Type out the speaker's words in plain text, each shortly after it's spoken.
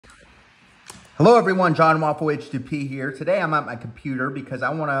Hello everyone, John Waffle H2P here. Today I'm at my computer because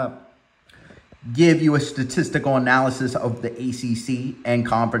I want to give you a statistical analysis of the ACC and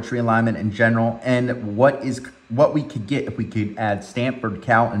conference realignment in general, and what we could get if we could add Stanford,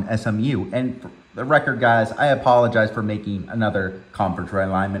 Cal, and SMU. And for the record, guys, I apologize for making another conference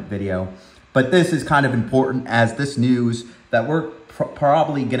realignment video, but this is kind of important as this news that we're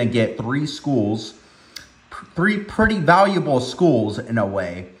probably going to get three pretty valuable schools in a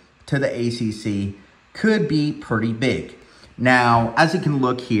way to the ACC could be pretty big. Now, as you can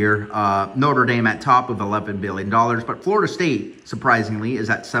look here, Notre Dame at top with $11 billion, but Florida State, surprisingly, is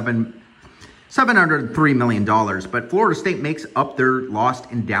at $703 million. But Florida State makes up their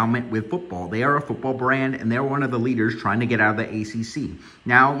lost endowment with football. They are a football brand, and they're one of the leaders trying to get out of the ACC.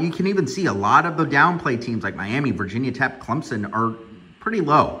 Now, you can even see a lot of the downplay teams like Miami, Virginia Tech, Clemson are pretty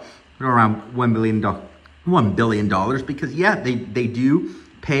low. They're around $1 billion because, yeah, they do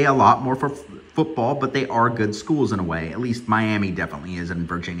pay a lot more for football, but they are good schools in a way. At least Miami definitely is, and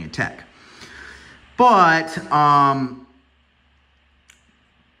Virginia Tech. But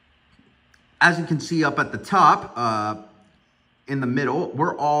as you can see up at the top, in the middle,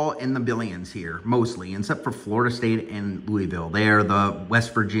 we're all in the billions here, mostly, except for Florida State and Louisville. They are the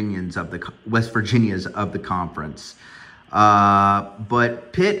West Virginias of the conference.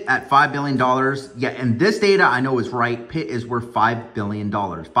 But Pitt at $5 billion. Yeah, and this data I know is right. Pitt is worth $5 billion,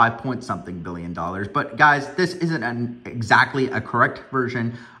 5 point something billion dollars. But guys, this isn't exactly a correct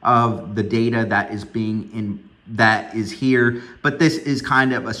version of the data that is here. But this is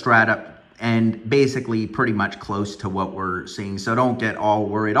kind of a strata and basically pretty much close to what we're seeing. So don't get all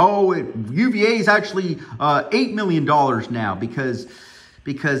worried. Oh, UVA is actually $8 million now because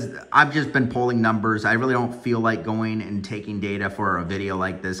I've just been pulling numbers. I really don't feel like going and taking data for a video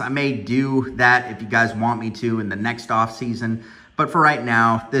like this. I may do that if you guys want me to in the next off season. But for right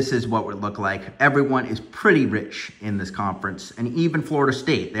now, this is what it would look like. Everyone is pretty rich in this conference. And even Florida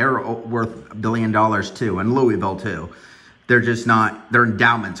State, they're worth $1 billion too. And Louisville too. They're just not, their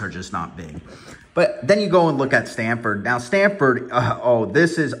endowments are just not big. But then you go and look at Stanford. Now Stanford,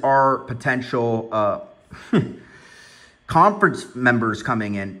 this is our potential conference members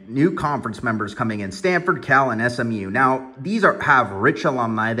coming in, new conference members coming in, Stanford, Cal, and SMU. Now, these have rich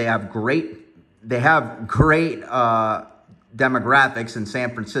alumni. They have great demographics in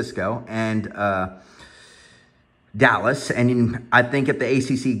San Francisco and Dallas. And I think if the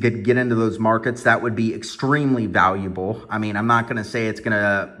ACC could get into those markets, that would be extremely valuable. I mean, I'm not going to say it's going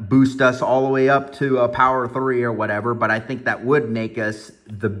to boost us all the way up to a Power 3 or whatever, but I think that would make us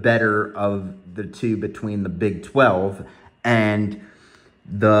the better of the two between the Big 12 and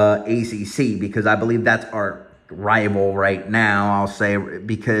the ACC, because I believe that's our rival right now, I'll say,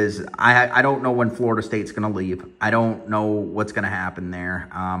 because I don't know when Florida State's going to leave. I don't know what's going to happen there.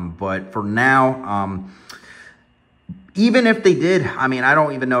 But for now, even if they did, I mean, I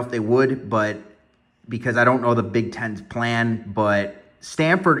don't even know if they would, but because I don't know the Big Ten's plan, but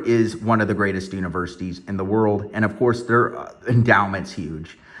Stanford is one of the greatest universities in the world. And of course, their endowment's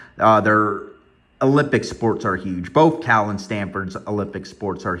huge. Their Olympic sports are huge. Both Cal and Stanford's Olympic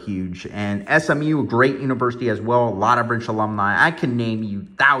sports are huge. And SMU, a great university as well. A lot of rich alumni. I can name you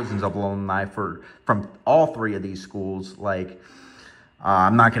thousands of alumni from all three of these schools. Like,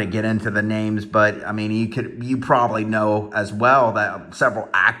 I'm not going to get into the names, but I mean, you probably know as well that several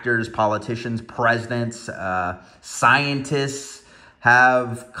actors, politicians, presidents, scientists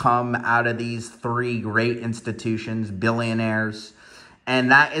have come out of these three great institutions, billionaires.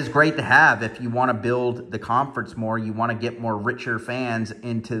 And that is great to have if you want to build the conference more. You want to get more richer fans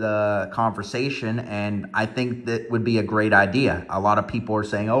into the conversation. And I think that would be a great idea. A lot of people are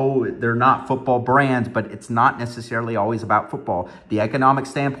saying, oh, they're not football brands, but it's not necessarily always about football. The economic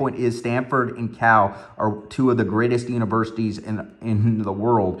standpoint is Stanford and Cal are two of the greatest universities in the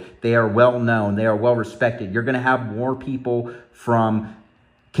world. They are well known. They are well respected. You're going to have more people from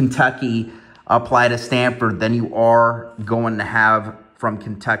Kentucky apply to Stanford than you are going to have from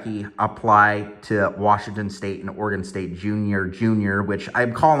Kentucky apply to Washington State and Oregon State junior, which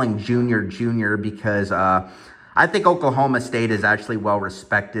I'm calling junior because I think Oklahoma State is actually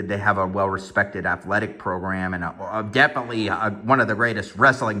well-respected. They have a well-respected athletic program and definitely one of the greatest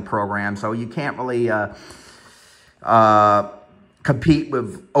wrestling programs. So you can't really compete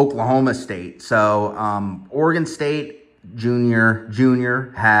with Oklahoma State. So Oregon State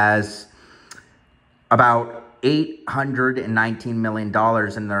junior has about $819 million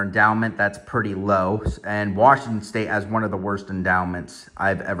in their endowment. That's pretty low. And Washington State has one of the worst endowments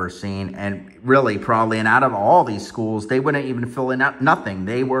I've ever seen. And really, probably, and out of all these schools, they wouldn't even fill in nothing.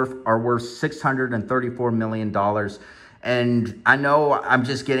 They are worth $634 million And I know I'm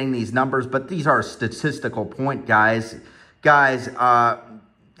just getting these numbers, but these are statistical point, guys. Guys,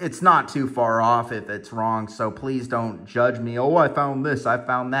 it's not too far off if it's wrong, so please don't judge me. Oh, I found this, I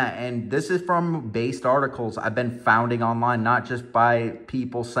found that. And this is from based articles I've been founding online, not just by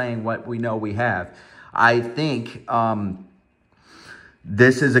people saying what we know we have. I think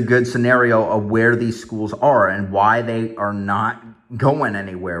this is a good scenario of where these schools are and why they are not going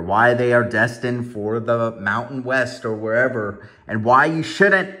anywhere, why they are destined for the Mountain West or wherever, and why you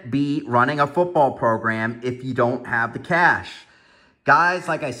shouldn't be running a football program if you don't have the cash. Guys,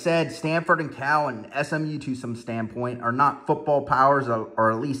 like I said, Stanford and Cal and SMU to some standpoint are not football powers,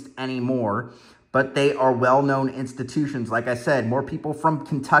 or at least anymore, but they are well-known institutions. Like I said, more people from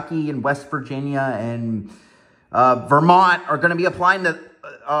Kentucky and West Virginia and Vermont are going to be applying to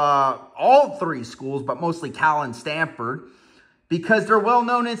all three schools, but mostly Cal and Stanford, because they're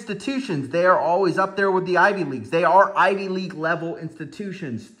well-known institutions. They are always up there with the Ivy Leagues. They are Ivy League level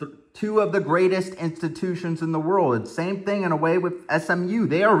institutions, two of the greatest institutions in the world. It's the same thing in a way with SMU.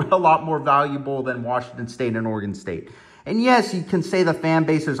 They are a lot more valuable than Washington State and Oregon State. And yes, you can say the fan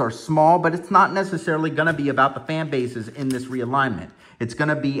bases are small, but it's not necessarily going to be about the fan bases in this realignment. It's going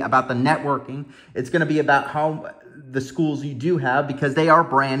to be about the networking. It's going to be about how the schools you do have, because they are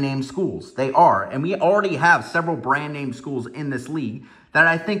brand name schools. They are. And we already have several brand name schools in this league that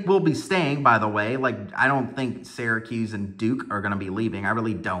I think will be staying, by the way. Like, I don't think Syracuse and Duke are going to be leaving. I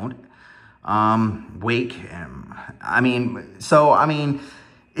really don't. Wake.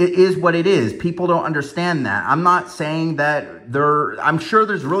 It is what it is. People don't understand that. I'm not saying that I'm sure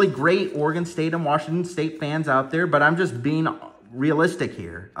there's really great Oregon State and Washington State fans out there, but I'm just being realistic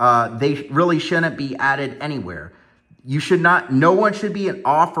here. They really shouldn't be added anywhere. No one should be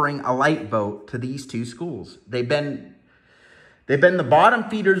offering a light vote to these two schools. They've been the bottom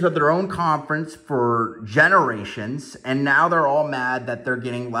feeders of their own conference for generations, and now they're all mad that they're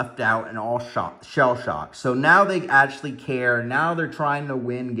getting left out and all shell shocked. So now they actually care. Now they're trying to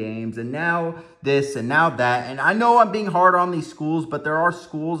win games, and now this and now that. And I know I'm being hard on these schools, but there are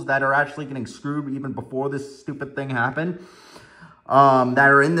schools that are actually getting screwed even before this stupid thing happened. That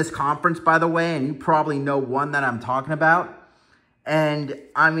are in this conference, by the way, and you probably know one that I'm talking about. And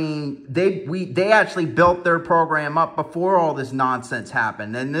I mean, they actually built their program up before all this nonsense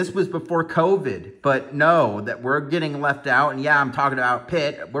happened, and this was before COVID. But no, that we're getting left out. And yeah, I'm talking about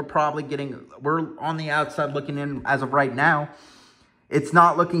Pitt. We're on the outside looking in as of right now. It's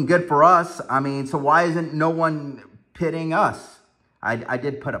not looking good for us. I mean, so why isn't no one pitting us? I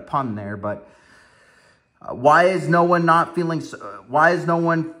did put a pun there, but. Why is no one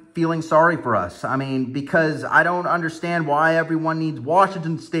feeling sorry for us? I mean, because I don't understand why everyone needs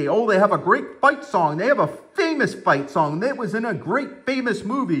Washington State. Oh, they have a great fight song. They have a famous fight song. That was in a great famous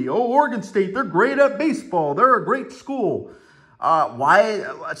movie. Oh, Oregon State, they're great at baseball. They're a great school. Why?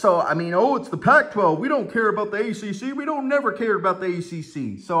 So, I mean, oh, it's the Pac-12. We don't care about the ACC. We don't never care about the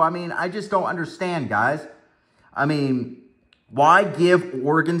ACC. So, I mean, I just don't understand, guys. I mean, why give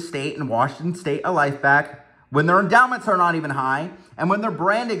Oregon State and Washington State a life back when their endowments are not even high and when their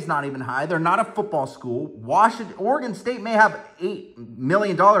branding's not even high? They're not a football school. Oregon State may have $8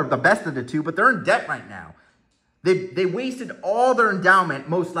 million, the best of the two, but they're in debt right now. They wasted all their endowment,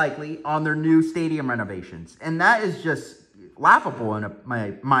 most likely, on their new stadium renovations. And that is just laughable in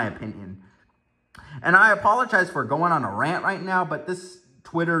my opinion. And I apologize for going on a rant right now, but this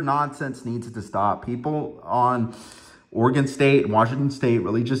Twitter nonsense needs to stop. People on Oregon State and Washington State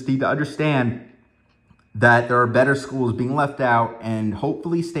really just need to understand that there are better schools being left out, and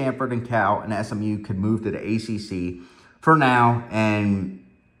hopefully Stanford and Cal and SMU could move to the ACC for now and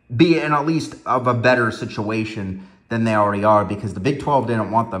be in at least of a better situation than they already are, because the Big 12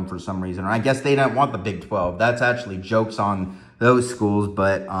 didn't want them for some reason. Or I guess they didn't want the Big 12. That's actually jokes on those schools,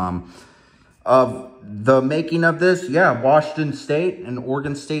 but of the making of this, yeah, Washington State and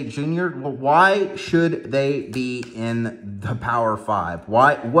Oregon State Junior. Well, why should they be in the Power 5?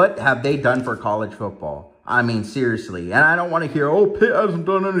 What have they done for college football? I mean, seriously. And I don't want to hear, oh, Pitt hasn't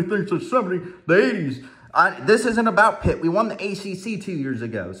done anything since the 80s. This isn't about Pitt. We won the ACC 2 years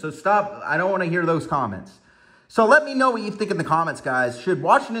ago. So stop. I don't want to hear those comments. So let me know what you think in the comments, guys. Should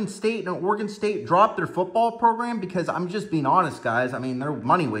Washington State and Oregon State drop their football program? Because I'm just being honest, guys. I mean, they're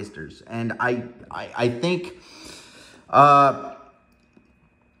money wasters. And I think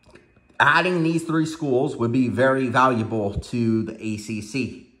adding these three schools would be very valuable to the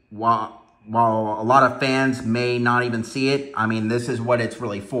ACC. While a lot of fans may not even see it, I mean, this is what it's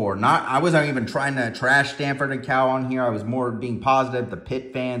really for. I wasn't even trying to trash Stanford and Cal on here. I was more being positive. The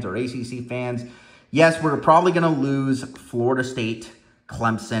Pitt fans or ACC fans. Yes, we're probably going to lose Florida State,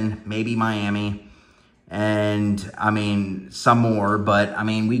 Clemson, maybe Miami, and I mean, some more, but I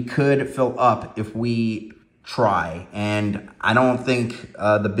mean, we could fill up if we try, and I don't think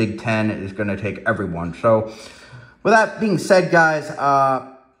the Big Ten is going to take everyone. So with that being said, guys,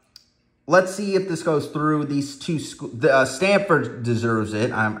 let's see if this goes through. These two schools, Stanford deserves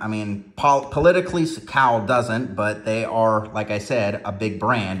it. I mean, politically, Cal doesn't, but they are, like I said, a big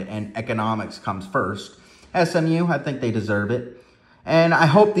brand, and economics comes first. SMU, I think they deserve it. And I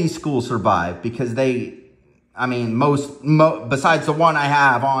hope these schools survive, because they, I mean, besides the one I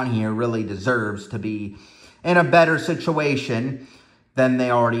have on here, really deserves to be in a better situation than they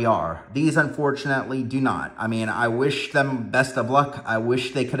already are. These, unfortunately, do not. I mean, I wish them best of luck. I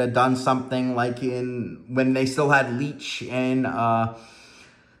wish they could have done something like when they still had Leach and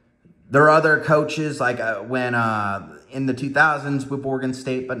their other coaches, like when in the 2000s with Oregon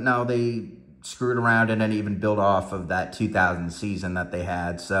State, but no, they screwed around and didn't even build off of that 2000 season that they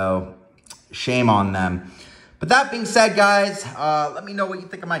had. So shame on them. But that being said, guys, let me know what you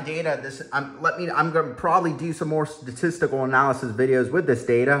think of my data. I'm going to probably do some more statistical analysis videos with this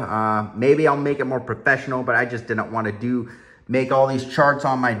data. Maybe I'll make it more professional, but I just didn't want to make all these charts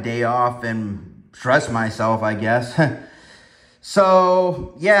on my day off and stress myself, I guess.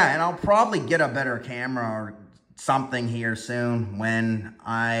 So, yeah, and I'll probably get a better camera or something here soon when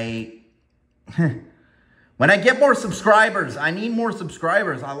I get more subscribers. I need more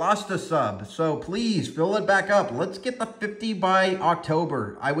subscribers. I lost a sub. So please fill it back up. Let's get the 50 by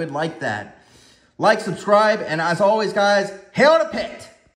October. I would like that. Like, subscribe, and as always, guys, hail to Pitt.